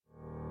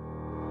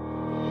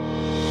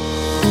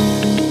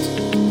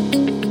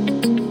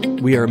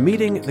We are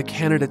meeting the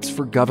candidates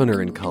for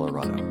governor in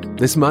Colorado.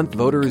 This month,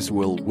 voters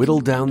will whittle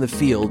down the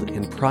field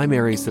in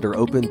primaries that are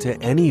open to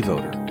any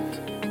voter.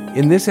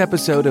 In this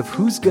episode of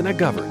Who's Gonna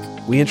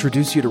Govern, we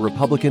introduce you to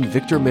Republican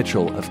Victor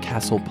Mitchell of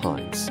Castle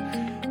Pines.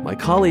 My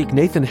colleague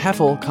Nathan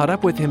Heffel caught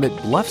up with him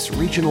at Bluffs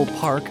Regional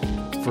Park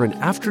for an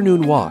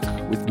afternoon walk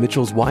with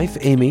Mitchell's wife,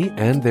 Amy,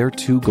 and their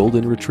 2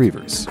 golden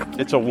retrievers.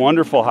 It's a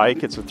wonderful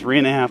hike. It's a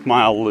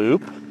 3.5-mile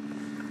loop.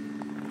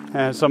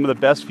 And some of the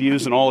best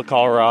views in all of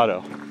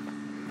Colorado.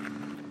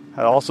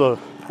 I also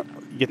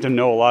get to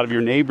know a lot of your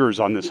neighbors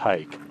on this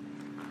hike.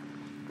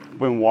 I've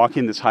been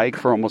walking this hike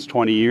for almost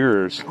 20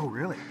 years. Oh,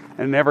 really?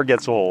 And it never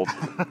gets old.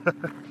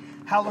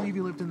 How long have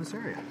you lived in this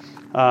area?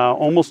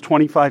 Almost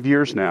 25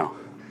 years now.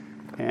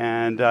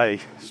 And I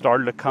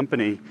started a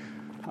company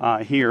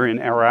here in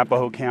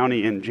Arapahoe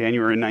County in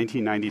January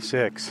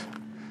 1996.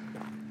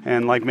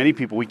 And like many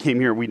people, we came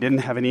here, we didn't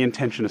have any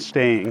intention of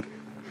staying.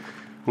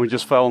 We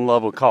just fell in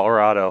love with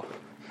Colorado.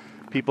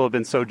 People have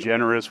been so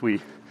generous.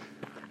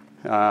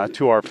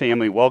 To our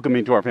family,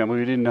 welcoming to our family.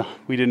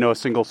 We didn't know a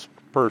single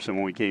person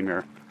when we came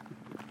here.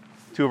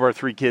 2 of our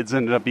 3 kids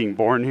ended up being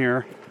born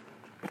here,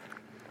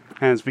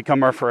 and it's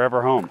become our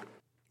forever home.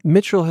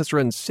 Mitchell has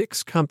run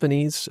 6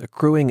 companies,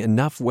 accruing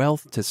enough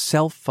wealth to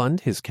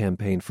self-fund his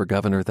campaign for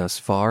governor thus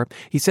far.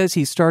 He says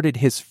he started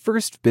his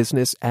first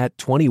business at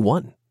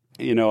 21.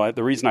 You know,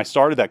 the reason I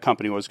started that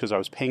company was because I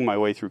was paying my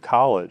way through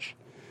college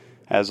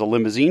as a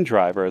limousine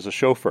driver, as a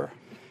chauffeur.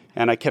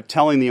 And I kept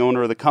telling the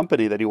owner of the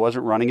company that he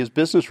wasn't running his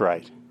business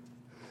right.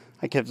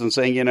 I kept on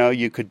saying,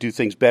 you could do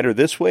things better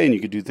this way and you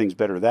could do things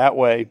better that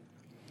way.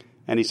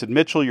 And he said,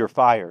 Mitchell, you're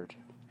fired.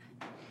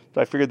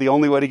 So I figured the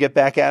only way to get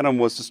back at him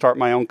was to start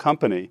my own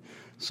company.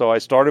 So I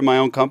started my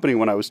own company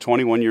when I was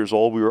 21 years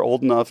old. We were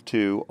old enough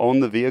to own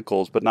the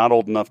vehicles, but not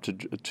old enough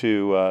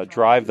to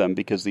drive them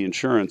because the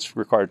insurance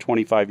required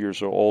 25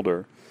 years or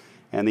older.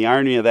 And the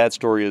irony of that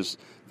story is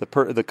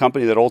the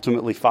company that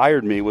ultimately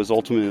fired me was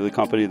ultimately the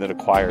company that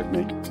acquired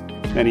me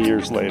many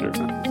years later.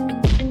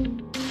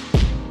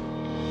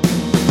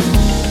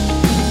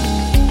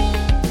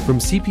 From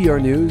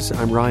CPR News,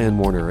 I'm Ryan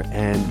Warner,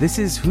 and this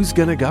is Who's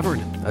Gonna Govern,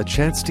 a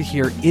chance to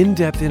hear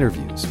in-depth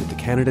interviews with the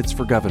candidates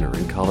for governor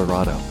in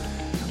Colorado.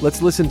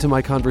 Let's listen to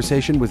my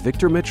conversation with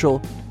Victor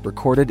Mitchell,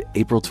 recorded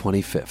April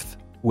 25th.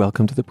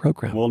 Welcome to the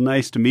program. Well,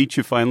 nice to meet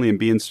you finally and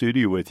be in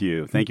studio with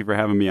you. Thank you for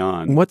having me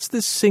on. What's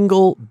the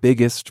single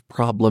biggest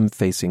problem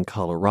facing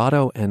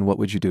Colorado, and what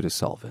would you do to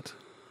solve it?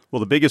 Well,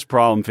 the biggest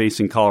problem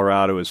facing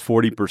Colorado is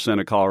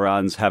 40% of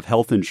Coloradans have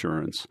health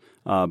insurance,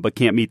 but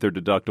can't meet their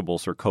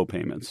deductibles or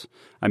co-payments.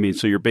 I mean,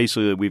 so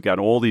we've got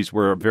all these,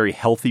 we're very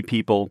healthy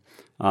people.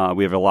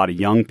 We have a lot of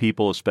young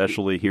people,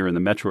 especially here in the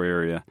metro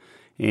area.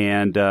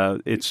 And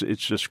it's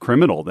just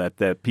criminal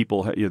that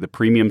people, the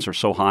premiums are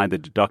so high, the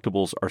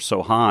deductibles are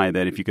so high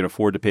that if you can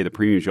afford to pay the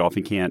premiums, you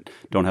often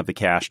don't have the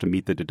cash to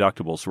meet the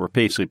deductibles. So we're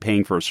basically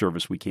paying for a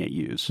service we can't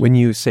use. When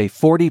you say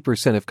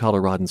 40% of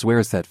Coloradans, where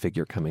is that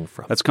figure coming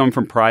from? That's coming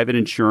from private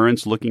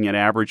insurance, looking at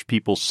average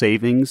people's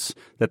savings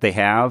that they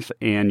have,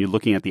 and you're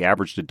looking at the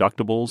average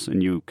deductibles,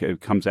 and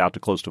it comes out to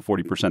close to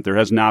 40%. There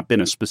has not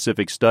been a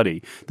specific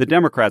study. The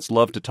Democrats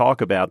love to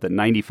talk about that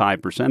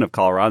 95% of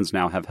Coloradans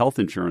now have health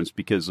insurance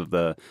because of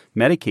the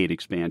Medicaid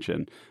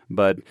expansion.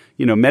 But,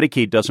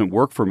 Medicaid doesn't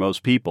work for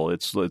most people.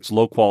 It's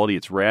low quality.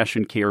 It's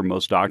ration care.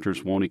 Most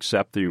doctors won't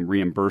accept the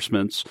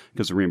reimbursements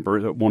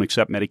won't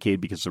accept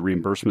Medicaid because the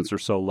reimbursements are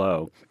so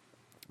low.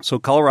 So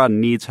Colorado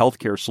needs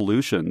healthcare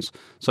solutions,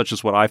 such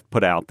as what I've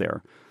put out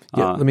there.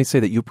 Let me say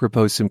that you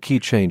propose some key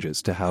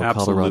changes to how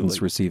Absolutely.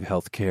 Coloradans receive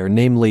health care,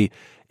 namely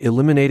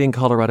eliminating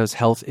Colorado's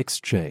health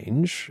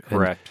exchange.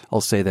 Correct. And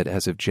I'll say that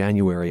as of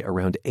January,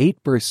 around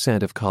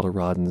 8% of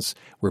Coloradans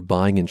were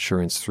buying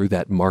insurance through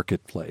that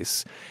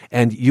marketplace.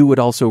 And you would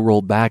also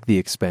roll back the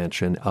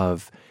expansion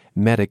of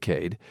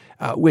Medicaid,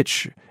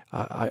 which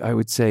I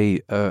would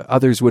say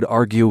others would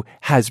argue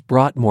has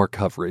brought more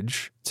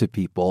coverage to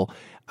people.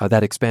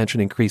 That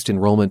expansion increased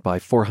enrollment by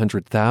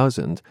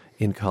 400,000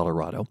 in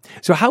Colorado.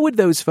 So how would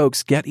those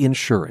folks get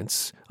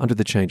insurance under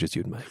the changes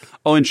you'd make?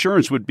 Oh,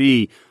 insurance would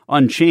be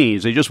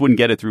unchanged. They just wouldn't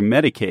get it through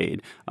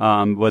Medicaid.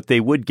 But they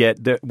would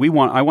get I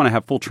want to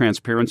have full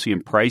transparency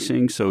in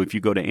pricing. So if you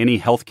go to any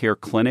healthcare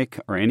clinic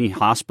or any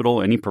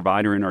hospital, any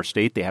provider in our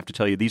state, they have to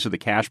tell you these are the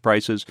cash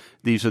prices,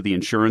 these are the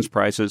insurance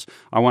prices.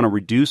 I want to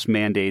reduce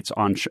mandates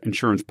on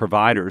insurance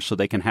providers so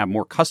they can have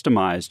more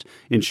customized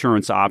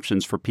insurance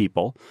options for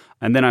people.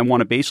 And then I want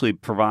to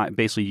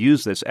basically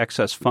use this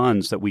excess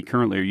funds that we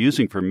currently are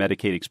using for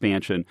Medicaid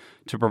expansion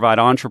to provide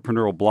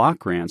entrepreneurial block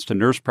grants to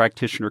nurse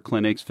practitioner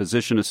clinics,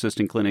 physician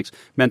assistant clinics,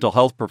 mental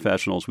health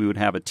professionals. We would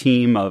have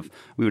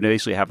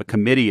basically have a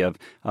committee of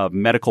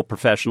medical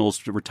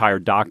professionals,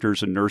 retired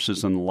doctors and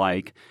nurses and the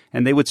like,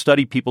 and they would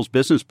study people's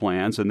business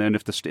plans. And then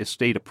if the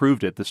state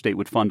approved it, the state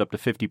would fund up to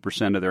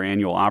 50% of their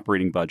annual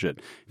operating budget.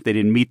 If they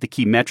didn't meet the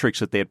key metrics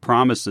that they had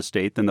promised the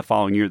state, then the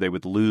following year they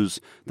would lose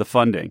the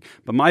funding.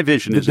 But my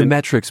vision is the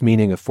metrics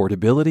meaning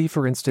affordability,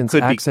 for instance,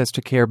 access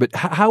to care. But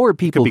how are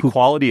people It could be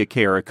quality of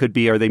care. It could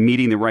be, are they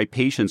meeting the right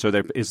patients?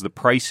 Is the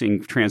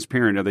pricing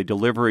transparent? Are they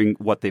delivering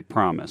what they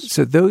promised?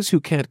 So those who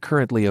can't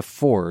currently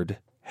afford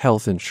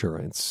health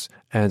insurance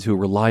and who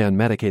rely on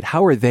Medicaid,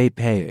 how are they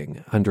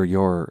paying under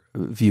your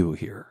view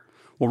here?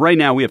 Well, right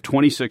now we have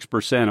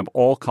 26% of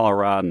all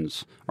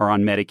Coloradans are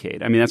on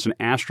Medicaid. I mean, that's an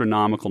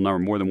astronomical number,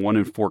 more than 1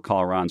 in 4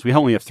 Coloradans. We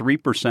only have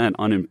 3%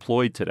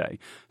 unemployed today.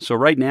 So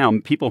right now,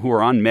 people who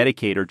are on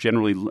Medicaid are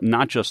generally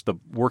not just the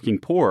working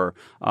poor.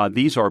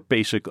 These are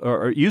basic,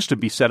 or it used to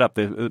be set up,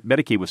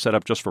 Medicaid was set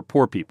up just for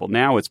poor people.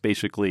 Now it's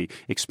basically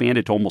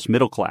expanded to almost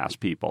middle-class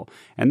people.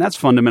 And that's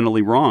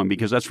fundamentally wrong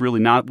because that's really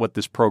not what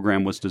this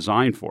program was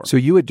designed for. So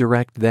you would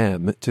direct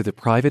them to the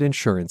private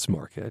insurance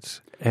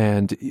market,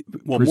 and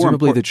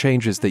presumably the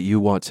changes that you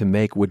want to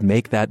make would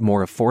make that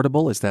more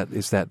affordable? Is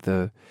that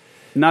the...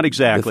 Not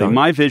exactly.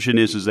 My vision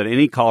is that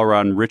any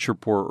Coloradan, rich or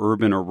poor,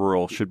 urban or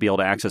rural, should be able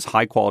to access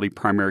high-quality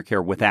primary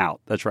care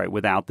without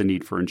the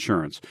need for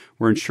insurance.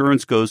 Where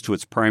insurance goes to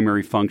its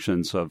primary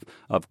functions of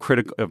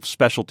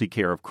specialty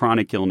care, of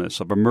chronic illness,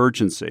 of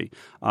emergency,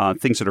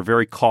 things that are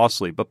very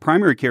costly. But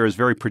primary care is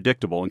very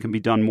predictable and can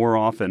be done more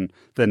often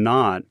than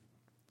not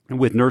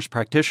with nurse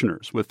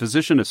practitioners, with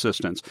physician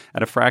assistants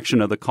at a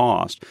fraction of the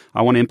cost.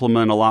 I want to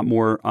implement a lot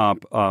more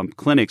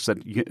clinics that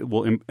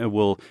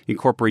will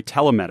incorporate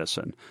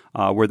telemedicine,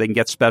 where they can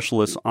get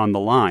specialists on the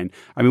line.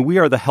 I mean, we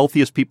are the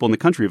healthiest people in the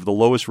country. We have the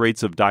lowest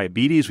rates of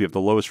diabetes. We have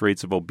the lowest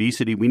rates of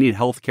obesity. We need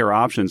healthcare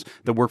options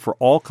that work for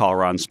all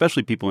Coloradans,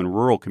 especially people in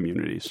rural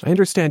communities. I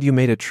understand you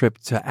made a trip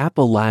to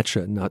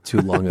Appalachia not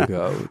too long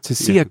ago to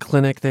see a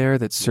clinic there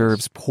that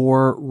serves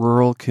poor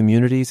rural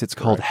communities. It's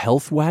called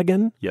Health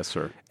Wagon. Yes,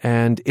 sir.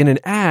 And in an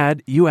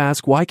ad, you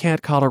ask, why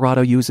can't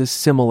Colorado use a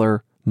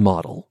similar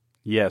model?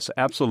 Yes,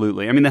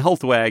 absolutely. I mean, the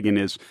Health Wagon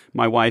is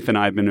my wife and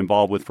I have been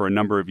involved with for a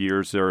number of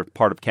years. They're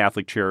part of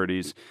Catholic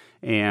Charities.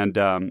 And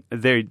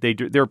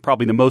they're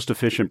probably the most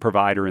efficient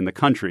provider in the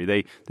country.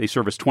 They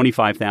service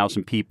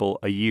 25,000 people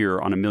a year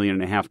on $1.5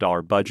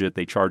 million budget.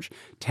 They charge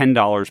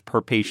 $10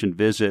 per patient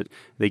visit.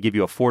 They give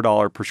you a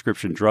 $4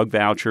 prescription drug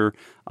voucher.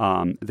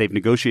 They've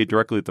negotiated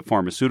directly with the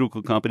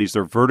pharmaceutical companies.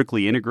 They're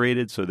vertically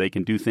integrated, so they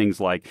can do things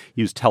like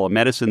use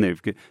telemedicine.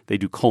 They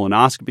do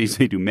colonoscopies.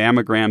 They do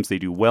mammograms. They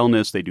do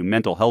wellness. They do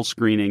mental health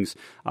screenings.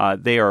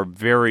 They are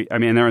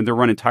they're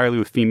run entirely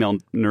with female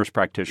nurse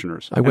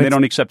practitioners. And they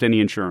don't accept any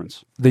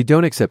insurance. They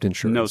don't accept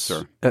insurance? No,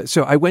 sir.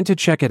 So I went to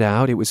check it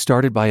out. It was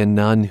started by a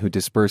nun who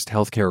dispersed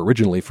healthcare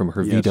originally from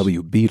her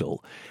VW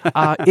Beetle.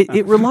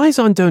 It relies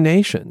on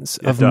donations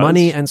of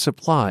money and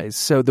supplies.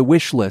 So the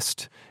wish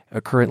list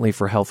currently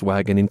for Health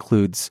Wagon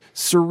includes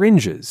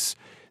syringes,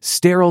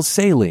 sterile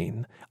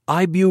saline,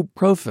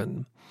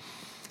 ibuprofen.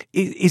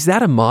 Is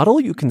that a model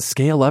you can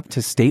scale up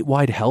to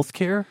statewide health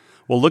care?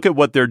 Well, look at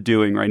what they're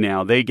doing right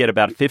now. They get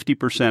about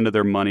 50% of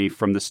their money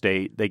from the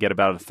state. They get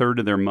about a third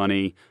of their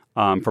money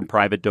from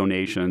private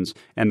donations,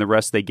 and the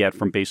rest they get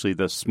from basically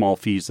the small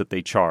fees that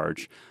they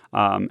charge.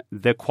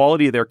 The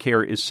quality of their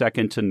care is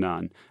second to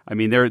none. I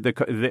mean,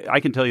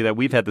 I can tell you that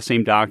we've had the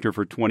same doctor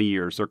for 20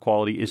 years. Their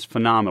quality is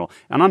phenomenal.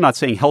 And I'm not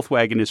saying Health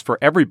Wagon is for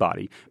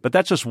everybody, but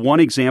that's just one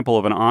example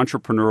of an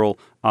entrepreneurial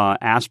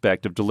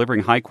aspect of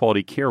delivering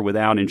high-quality care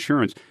without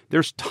insurance.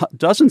 There's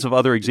dozens of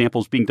other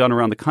examples being done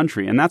around the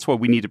country, and that's what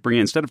we need to bring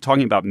in. Instead of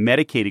talking about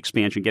Medicaid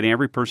expansion, getting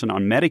every person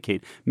on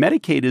Medicaid,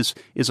 Medicaid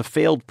is a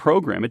failed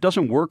program. It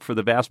doesn't work for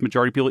the vast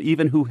majority of people,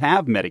 even who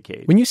have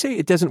Medicaid. When you say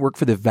it doesn't work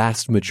for the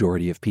vast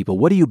majority of people,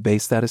 what do you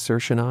base that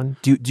assertion on?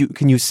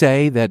 Can you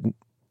say that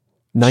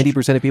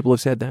 90% of people have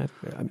said that?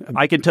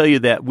 I can tell you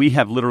that we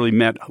have literally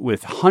met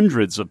with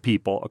hundreds of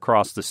people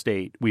across the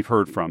state we've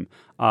heard from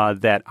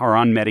that are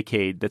on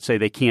Medicaid that say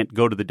they can't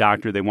go to the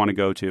doctor they want to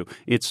go to.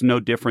 It's no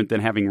different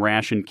than having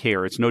ration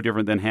care. It's no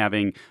different than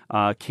having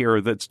care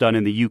that's done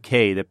in the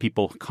UK, that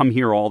people come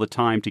here all the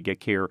time to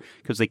get care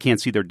because they can't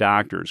see their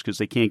doctors, because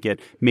they can't get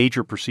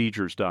major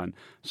procedures done.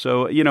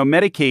 So,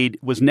 Medicaid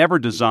was never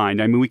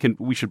designed. I mean,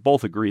 we should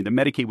both agree that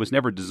Medicaid was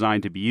never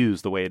designed to be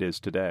used the way it is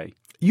today.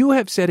 You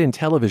have said in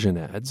television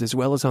ads, as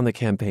well as on the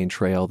campaign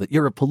trail, that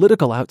you're a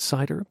political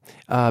outsider,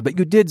 but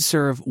you did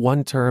serve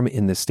one term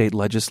in the state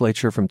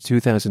legislature from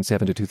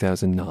 2007 to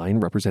 2009,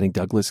 representing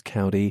Douglas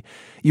County.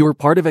 You were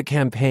part of a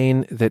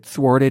campaign that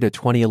thwarted a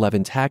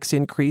 2011 tax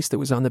increase that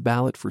was on the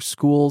ballot for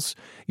schools.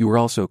 You were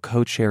also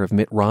co-chair of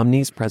Mitt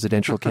Romney's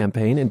presidential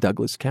campaign in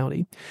Douglas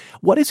County.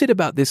 What is it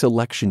about this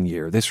election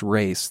year, this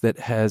race, that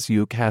has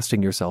you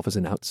casting yourself as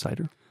an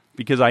outsider?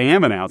 Because I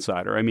am an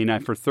outsider. I mean,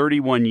 for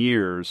 31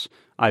 years,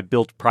 I've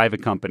built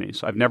private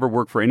companies. I've never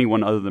worked for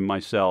anyone other than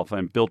myself.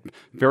 I've built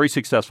very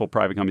successful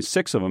private companies,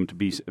 6 of them to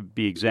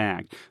be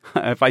exact.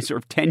 If I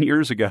served 10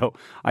 years ago,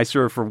 I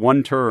served for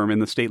one term in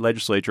the state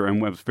legislature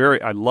and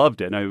I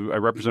loved it. I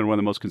represented one of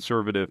the most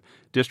conservative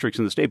districts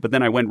in the state, but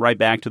then I went right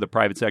back to the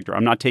private sector.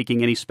 I'm not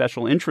taking any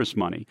special interest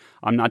money.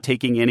 I'm not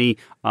taking any,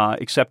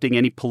 accepting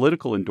any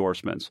political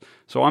endorsements.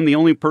 So I'm the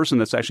only person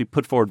that's actually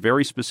put forward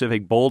very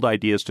specific, bold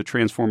ideas to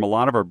transform a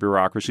lot of our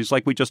bureaucracies,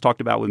 like we just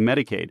talked about with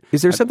Medicaid.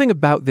 Is there something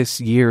about this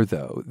year,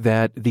 though,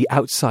 that the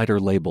outsider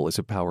label is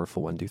a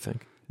powerful one, do you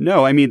think?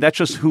 No, I mean, that's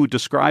just who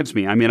describes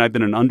me. I mean, I've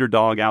been an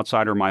underdog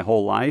outsider my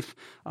whole life.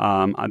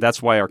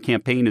 That's why our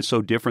campaign is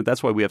so different.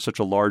 That's why we have such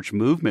a large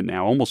movement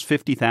now, almost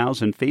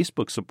 50,000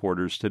 Facebook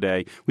supporters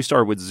today. We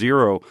started with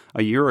 0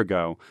 a year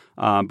ago.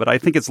 But I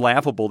think it's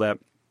laughable that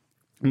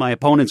my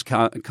opponents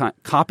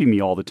copy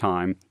me all the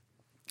time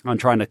on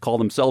trying to call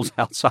themselves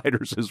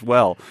outsiders as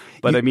well.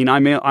 But I mean,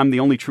 I'm the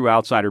only true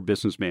outsider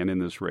businessman in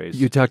this race.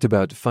 You talked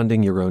about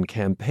funding your own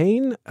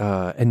campaign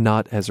and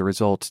not, as a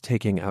result,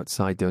 taking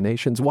outside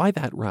donations. Why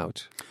that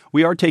route?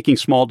 We are taking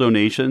small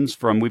donations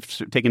we've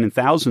taken in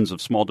thousands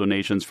of small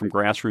donations from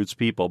grassroots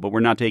people, but we're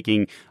not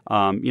taking,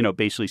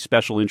 basically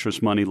special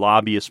interest money,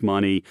 lobbyist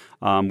money.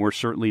 We're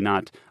certainly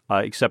not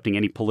accepting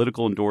any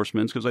political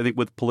endorsements, because I think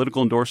with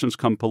political endorsements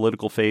come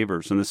political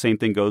favors, and the same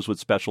thing goes with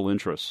special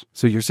interests.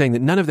 So you're saying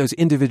that none of those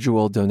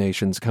individual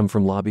donations come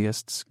from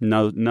lobbyists?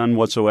 No, none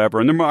whatsoever.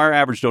 And our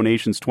average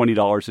donation is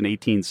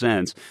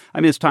 $20.18.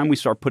 I mean, it's time we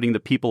start putting the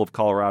people of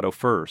Colorado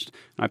first.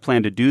 And I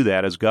plan to do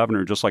that as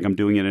governor, just like I'm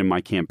doing it in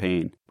my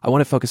campaign. I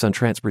want to focus on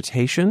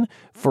transportation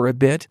for a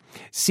bit.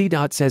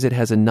 CDOT says it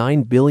has a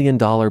 $9 billion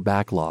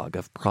backlog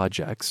of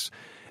projects.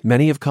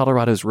 Many of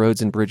Colorado's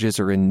roads and bridges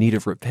are in need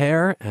of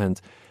repair,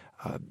 and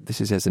this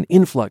is as an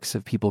influx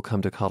of people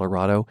come to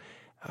Colorado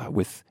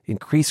with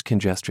increased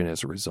congestion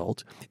as a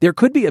result. There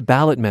could be a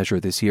ballot measure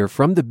this year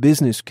from the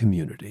business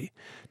community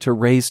to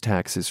raise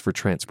taxes for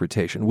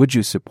transportation. Would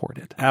you support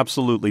it?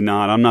 Absolutely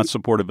not. I'm not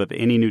supportive of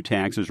any new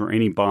taxes or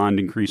any bond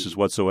increases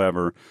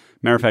whatsoever.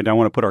 Matter of fact, I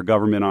want to put our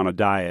government on a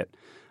diet.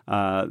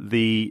 Let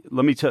me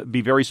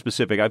be very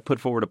specific. I've put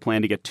forward a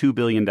plan to get $2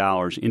 billion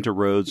into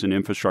roads and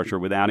infrastructure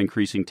without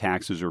increasing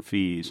taxes or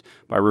fees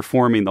by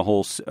reforming the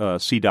whole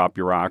CDOT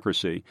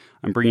bureaucracy.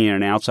 I'm bringing in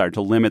an outsider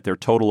to limit their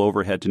total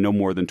overhead to no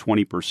more than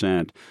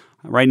 20%.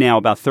 Right now,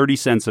 about 30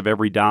 cents of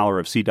every dollar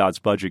of CDOT's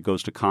budget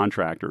goes to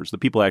contractors, the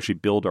people who actually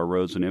build our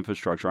roads and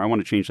infrastructure. I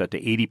want to change that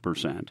to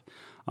 80%.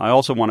 I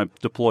also want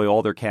to deploy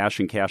all their cash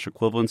and cash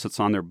equivalents that's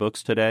on their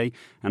books today.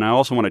 And I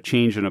also want to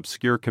change an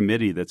obscure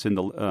committee that's in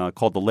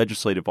called the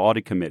Legislative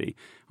Audit Committee.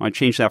 I want to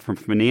change that from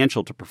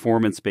financial to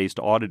performance-based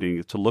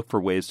auditing to look for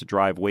ways to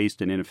drive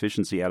waste and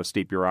inefficiency out of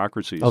state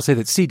bureaucracies. I'll say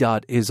that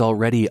CDOT is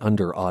already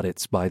under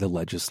audits by the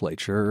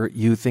legislature.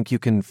 You think you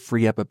can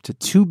free up to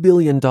 $2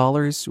 billion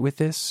with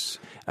this?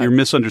 You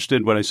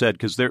misunderstood what I said,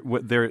 because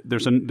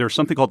there's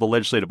something called the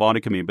Legislative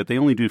Audit Committee, but they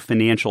only do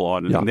financial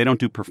auditing. Yeah. They don't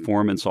do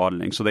performance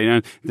auditing. So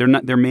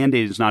their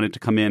mandate is not to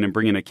come in and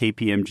bring in a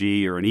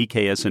KPMG or an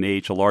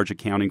EKS&H, a large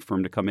accounting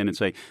firm, to come in and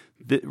say,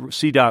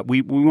 CDOT,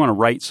 we want to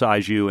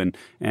right-size you,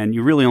 and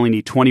you really only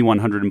need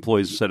 2,100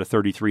 employees instead of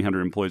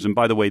 3,300 employees. And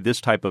by the way, this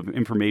type of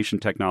information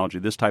technology,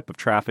 this type of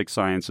traffic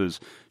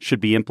sciences should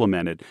be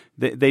implemented.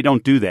 They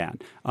don't do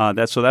that.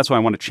 So that's why I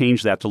want to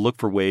change that to look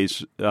for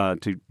ways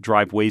to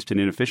drive waste and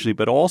inefficiency,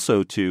 but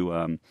also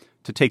to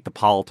take the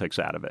politics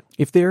out of it.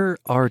 If there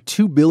are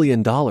 $2 billion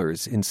in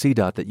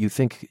CDOT that you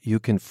think you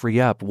can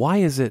free up, why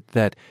is it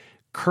that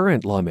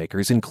current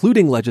lawmakers,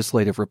 including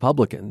legislative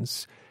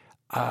Republicans,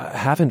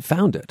 haven't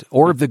found it?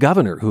 Or the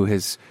governor, who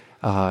has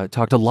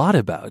talked a lot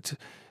about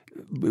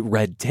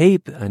red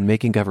tape and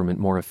making government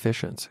more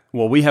efficient?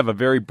 Well, we have a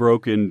very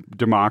broken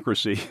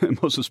democracy,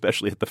 most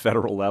especially at the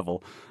federal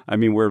level. I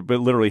mean, where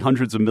literally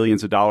hundreds of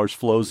millions of dollars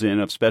flows in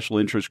of special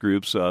interest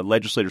groups.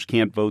 Legislators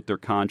can't vote their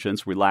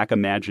conscience. We lack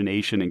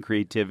imagination and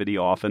creativity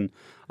often.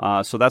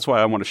 So that's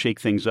why I want to shake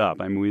things up.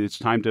 I mean, it's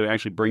time to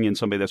actually bring in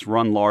somebody that's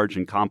run large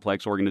and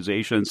complex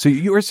organizations. So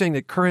you are saying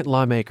that current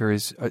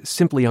lawmakers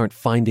simply aren't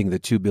finding the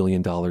 $2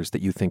 billion that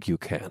you think you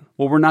can?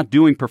 Well, we're not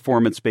doing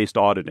performance-based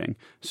auditing.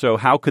 So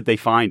how could they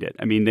find it?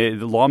 I mean,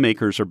 the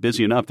lawmakers are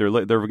busy enough. They're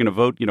going to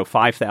vote,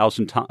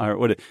 5,000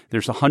 times.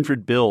 There's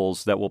 100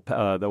 bills that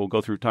will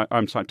go through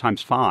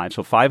times 5.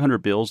 So 500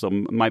 bills. They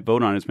might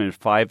vote on as many as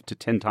 5 to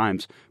 10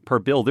 times per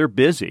bill. They're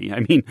busy.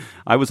 I mean,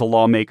 I was a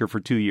lawmaker for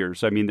 2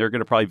 years. I mean, they're going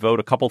to probably vote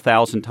a couple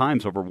thousand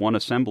times over one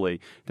assembly.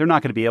 They're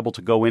not going to be able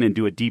to go in and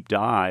do a deep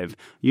dive.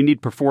 You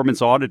need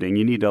performance auditing.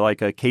 You need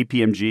like a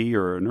KPMG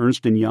or an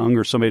Ernst & Young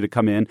or somebody to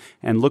come in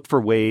and look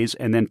for ways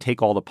and then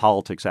take all the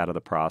politics out of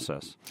the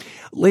process.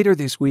 Later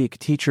this week,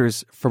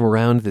 teachers from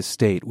around the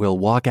state will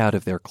walk out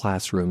of their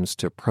classrooms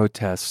to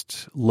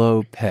protest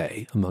low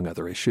pay, among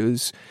other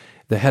issues.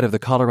 The head of the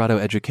Colorado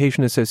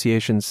Education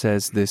Association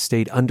says the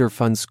state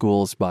underfunds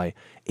schools by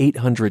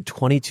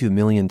 $822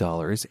 million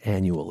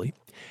annually.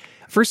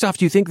 First off,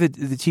 do you think that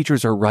the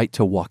teachers are right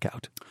to walk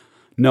out?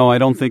 No, I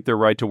don't think they're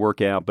right to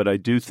walk out, but I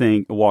do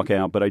think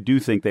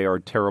they are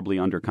terribly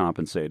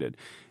undercompensated.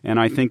 And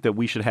I think that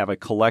we should have a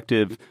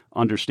collective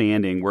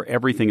understanding where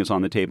everything is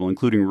on the table,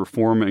 including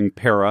reforming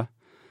para,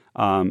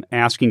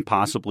 asking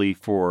possibly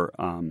for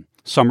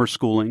summer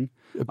schooling.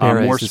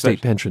 BERA is the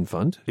state pension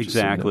fund.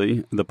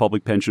 Exactly. The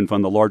public pension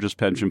fund, the largest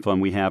pension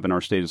fund we have in our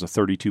state, is a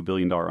 $32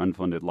 billion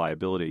unfunded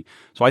liability.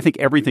 So I think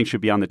everything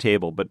should be on the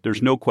table, but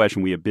there's no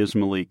question we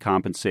abysmally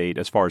compensate,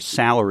 as far as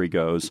salary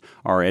goes,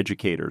 our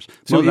educators.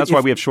 So that's why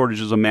we have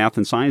shortages of math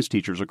and science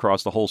teachers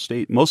across the whole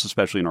state, most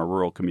especially in our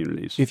rural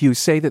communities. If you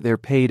say that they're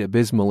paid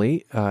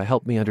abysmally,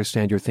 help me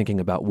understand your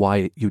thinking about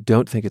why you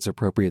don't think it's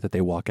appropriate that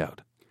they walk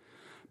out.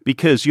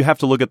 Because you have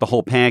to look at the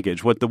whole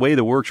package. The way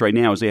that works right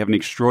now is they have an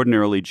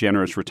extraordinarily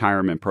generous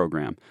retirement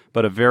program,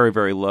 but a very,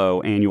 very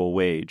low annual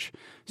wage.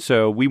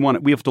 So we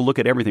have to look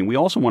at everything. We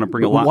also want to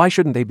bring a lot. Why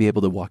shouldn't they be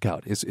able to walk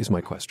out? Is my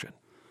question.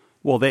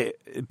 Well,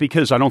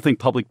 because I don't think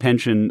public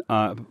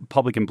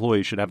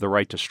employees should have the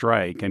right to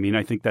strike. I mean,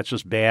 I think that's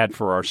just bad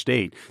for our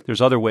state.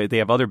 There's other ways. They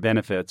have other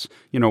benefits.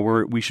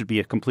 We should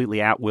be a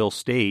completely at-will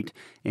state,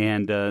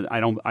 and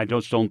I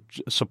just don't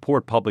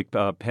support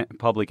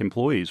public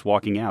employees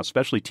walking out,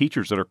 especially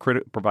teachers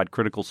that provide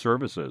critical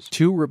services.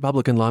 2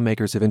 Republican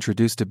lawmakers have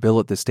introduced a bill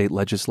at the state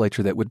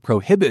legislature that would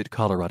prohibit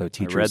Colorado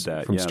teachers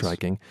from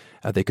striking.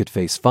 They could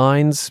face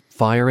fines,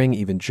 firing,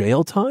 even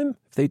jail time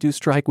if they do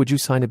strike. Would you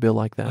sign a bill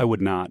like that? I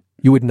would not.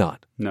 You would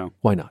not? No.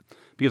 Why not?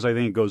 Because I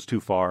think it goes too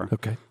far.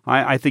 Okay.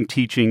 I think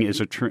teaching is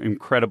an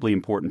incredibly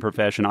important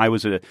profession. I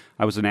was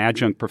an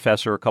adjunct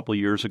professor a couple of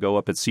years ago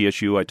up at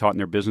CSU. I taught in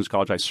their business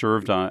college. I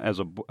served as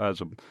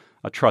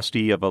a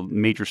trustee of a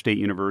major state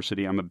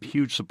university. I'm a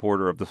huge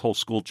supporter of the whole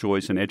school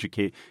choice and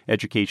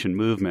education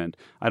movement.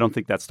 I don't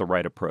think that's the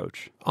right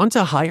approach. On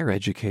to higher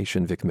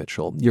education, Vic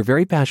Mitchell. You're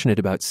very passionate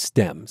about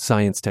STEM,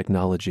 science,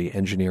 technology,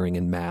 engineering,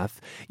 and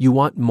math. You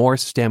want more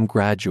STEM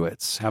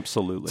graduates.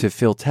 Absolutely. To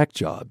fill tech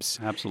jobs.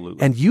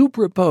 Absolutely. And you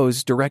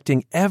propose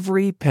directing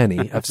every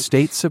penny of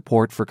state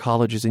support for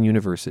colleges and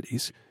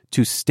universities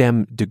to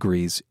STEM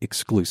degrees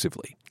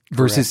exclusively.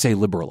 Versus, say,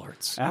 liberal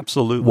arts.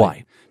 Absolutely.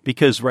 Why?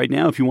 Because right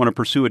now, if you want to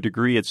pursue a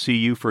degree at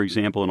CU, for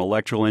example, in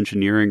electrical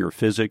engineering or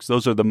physics,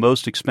 those are the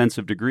most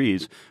expensive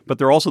degrees, but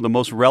they're also the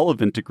most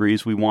relevant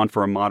degrees we want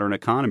for a modern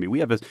economy. We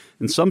have,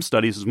 in some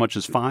studies, as much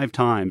as 5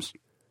 times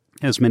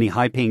as many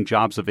high-paying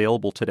jobs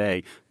available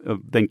today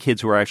than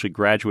kids who are actually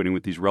graduating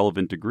with these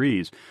relevant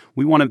degrees.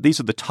 These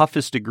are the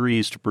toughest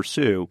degrees to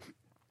pursue.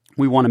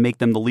 We want to make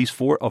them the least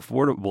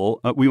affordable.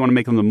 We want to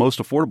make them the most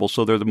affordable,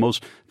 so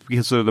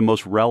because they're the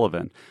most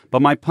relevant. But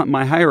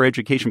my higher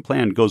education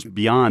plan goes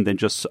beyond than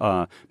just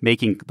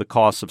making the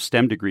costs of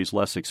STEM degrees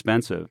less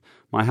expensive.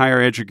 My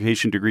higher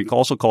education degree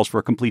also calls for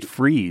a complete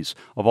freeze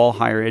of all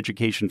higher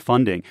education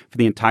funding for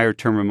the entire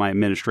term of my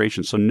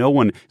administration. So no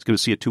one is going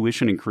to see a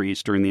tuition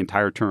increase during the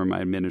entire term of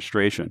my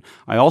administration.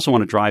 I also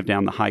want to drive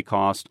down the high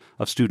cost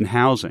of student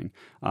housing.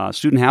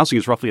 Student housing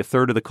is roughly a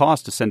third of the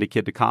cost to send a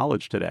kid to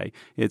college today.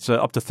 It's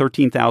up to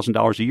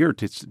 $13,000 a year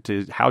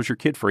to house your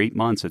kid for 8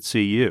 months at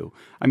CU.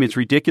 I mean, it's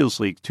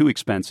ridiculously too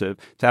expensive.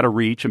 It's out of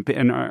reach,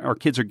 and our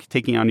kids are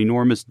taking on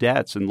enormous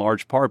debts in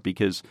large part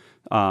because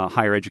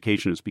higher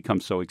education has become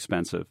so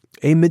expensive.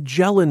 A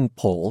Magellan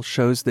poll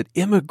shows that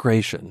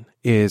immigration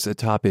is a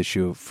top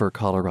issue for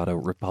Colorado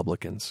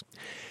Republicans.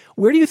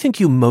 Where do you think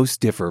you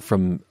most differ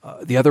from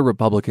the other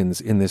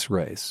Republicans in this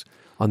race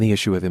on the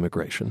issue of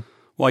immigration?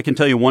 Well, I can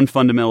tell you one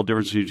fundamental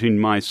difference between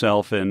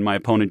myself and my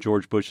opponent,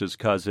 George Bush's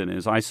cousin,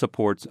 is I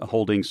support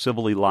holding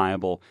civilly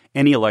liable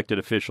any elected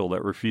official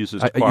that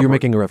refuses to cooperate. You're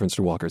making a reference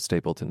to Walker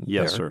Stapleton.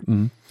 Yes, there.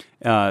 sir.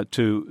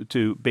 Mm-hmm.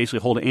 To basically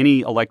hold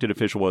any elected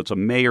official, whether it's a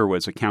mayor, whether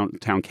it's a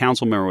town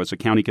council member, whether it's a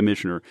county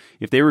commissioner,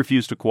 if they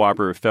refuse to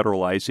cooperate with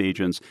federal ICE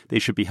agents, they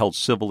should be held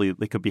civilly.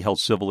 They could be held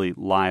civilly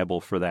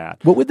liable for that.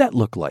 What would that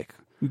look like?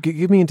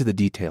 Give me into the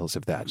details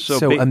of that.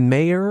 So a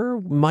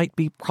mayor might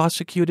be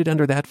prosecuted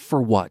under that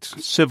for what?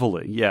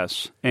 Civilly,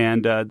 yes.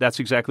 And that's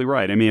exactly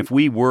right. I mean, if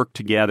we work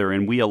together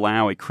and we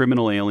allow a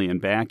criminal alien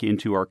back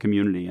into our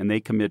community and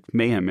they commit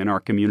mayhem in our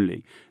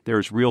community,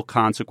 there's real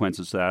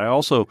consequences to that. I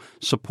also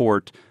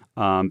support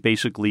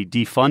basically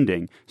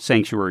defunding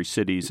sanctuary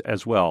cities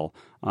as well.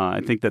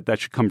 I think that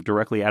should come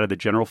directly out of the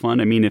general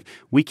fund. I mean, if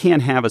we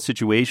can't have a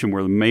situation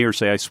where the mayor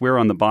say, I swear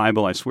on the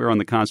Bible, I swear on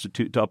the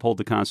to uphold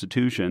the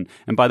Constitution,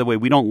 and by the way,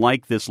 we don't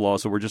like this law,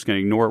 so we're just going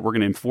to ignore it. We're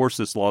going to enforce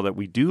this law that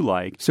we do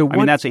like. I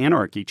mean, that's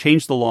anarchy.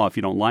 Change the law if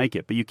you don't like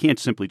it, but you can't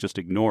simply just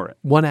ignore it.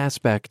 One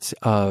aspect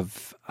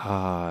of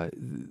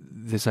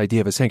this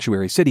idea of a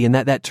sanctuary city, and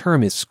that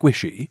term is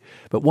squishy,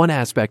 but one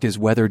aspect is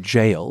whether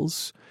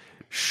jails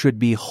should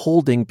be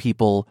holding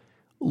people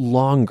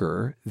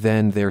longer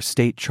than their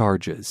state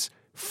charges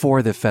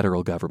for the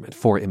federal government,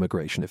 for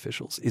immigration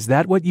officials. Is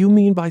that what you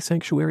mean by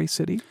sanctuary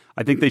city?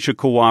 I think they should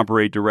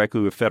cooperate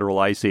directly with federal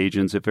ICE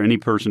agents. If any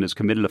person has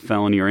committed a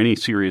felony or any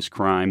serious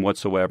crime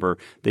whatsoever,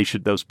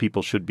 those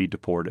people should be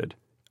deported.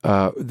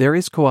 There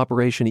is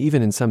cooperation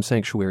even in some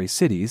sanctuary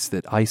cities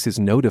that ICE is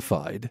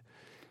notified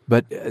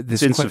But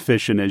it's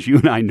insufficient, as you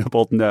and I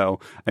both know.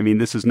 I mean,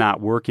 this is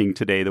not working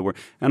today.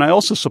 And I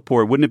also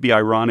support, wouldn't it be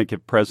ironic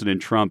if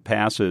President Trump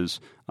passes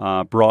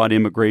broad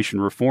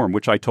immigration reform,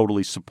 which I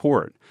totally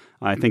support.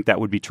 I think that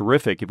would be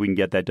terrific if we can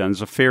get that done.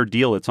 It's a fair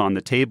deal that's on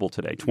the table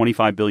today,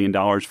 $25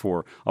 billion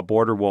for a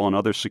border wall and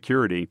other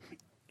security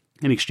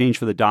in exchange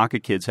for the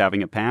DACA kids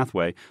having a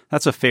pathway.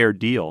 That's a fair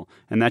deal,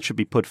 and that should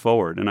be put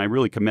forward. And I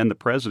really commend the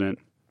president.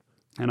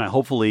 And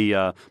hopefully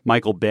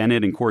Michael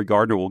Bennet and Cory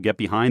Gardner will get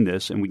behind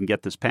this and we can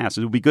get this passed.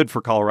 It would be good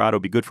for Colorado. It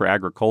would be good for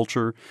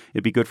agriculture. It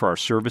would be good for our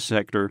service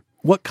sector.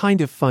 What kind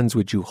of funds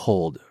would you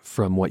hold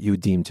from what you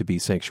deem to be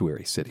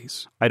sanctuary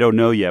cities? I don't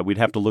know yet. We'd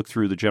have to look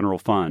through the general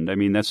fund. I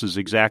mean, this is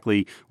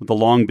exactly what the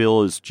long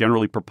bill is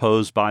generally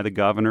proposed by the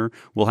governor.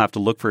 We'll have to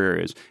look for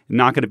areas.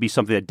 Not going to be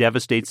something that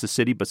devastates the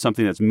city, but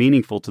something that's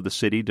meaningful to the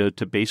city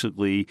to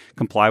basically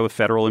comply with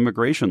federal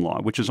immigration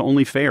law, which is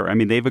only fair. I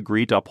mean, they've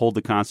agreed to uphold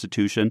the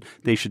Constitution.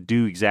 They should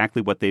do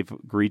exactly what they've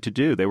agreed to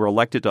do. They were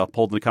elected to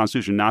uphold the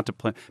Constitution, not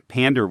to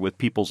pander with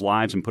people's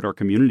lives and put our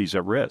communities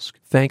at risk.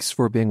 Thanks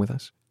for being with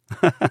us.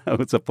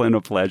 It's a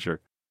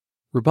pleasure.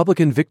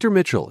 Republican Victor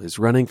Mitchell is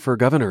running for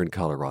governor in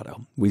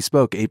Colorado. We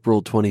spoke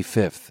April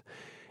 25th.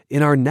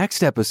 In our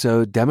next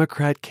episode,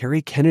 Democrat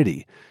Kerry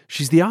Kennedy.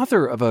 She's the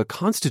author of a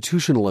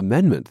constitutional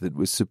amendment that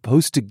was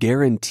supposed to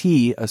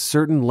guarantee a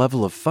certain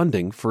level of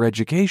funding for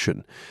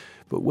education.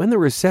 But when the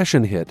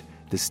recession hit,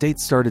 the state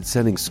started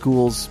sending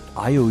schools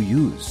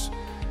IOUs.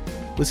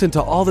 Listen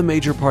to all the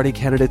major party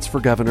candidates for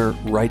governor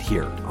right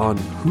here on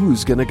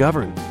Who's Gonna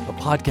Govern, a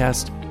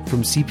podcast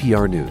from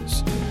CPR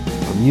News.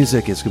 Our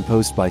music is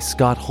composed by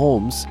Scott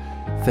Holmes.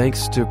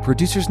 Thanks to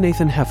producers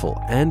Nathan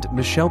Heffel and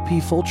Michelle P.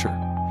 Fulcher.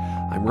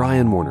 I'm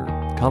Ryan Warner,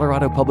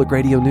 Colorado Public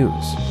Radio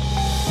News.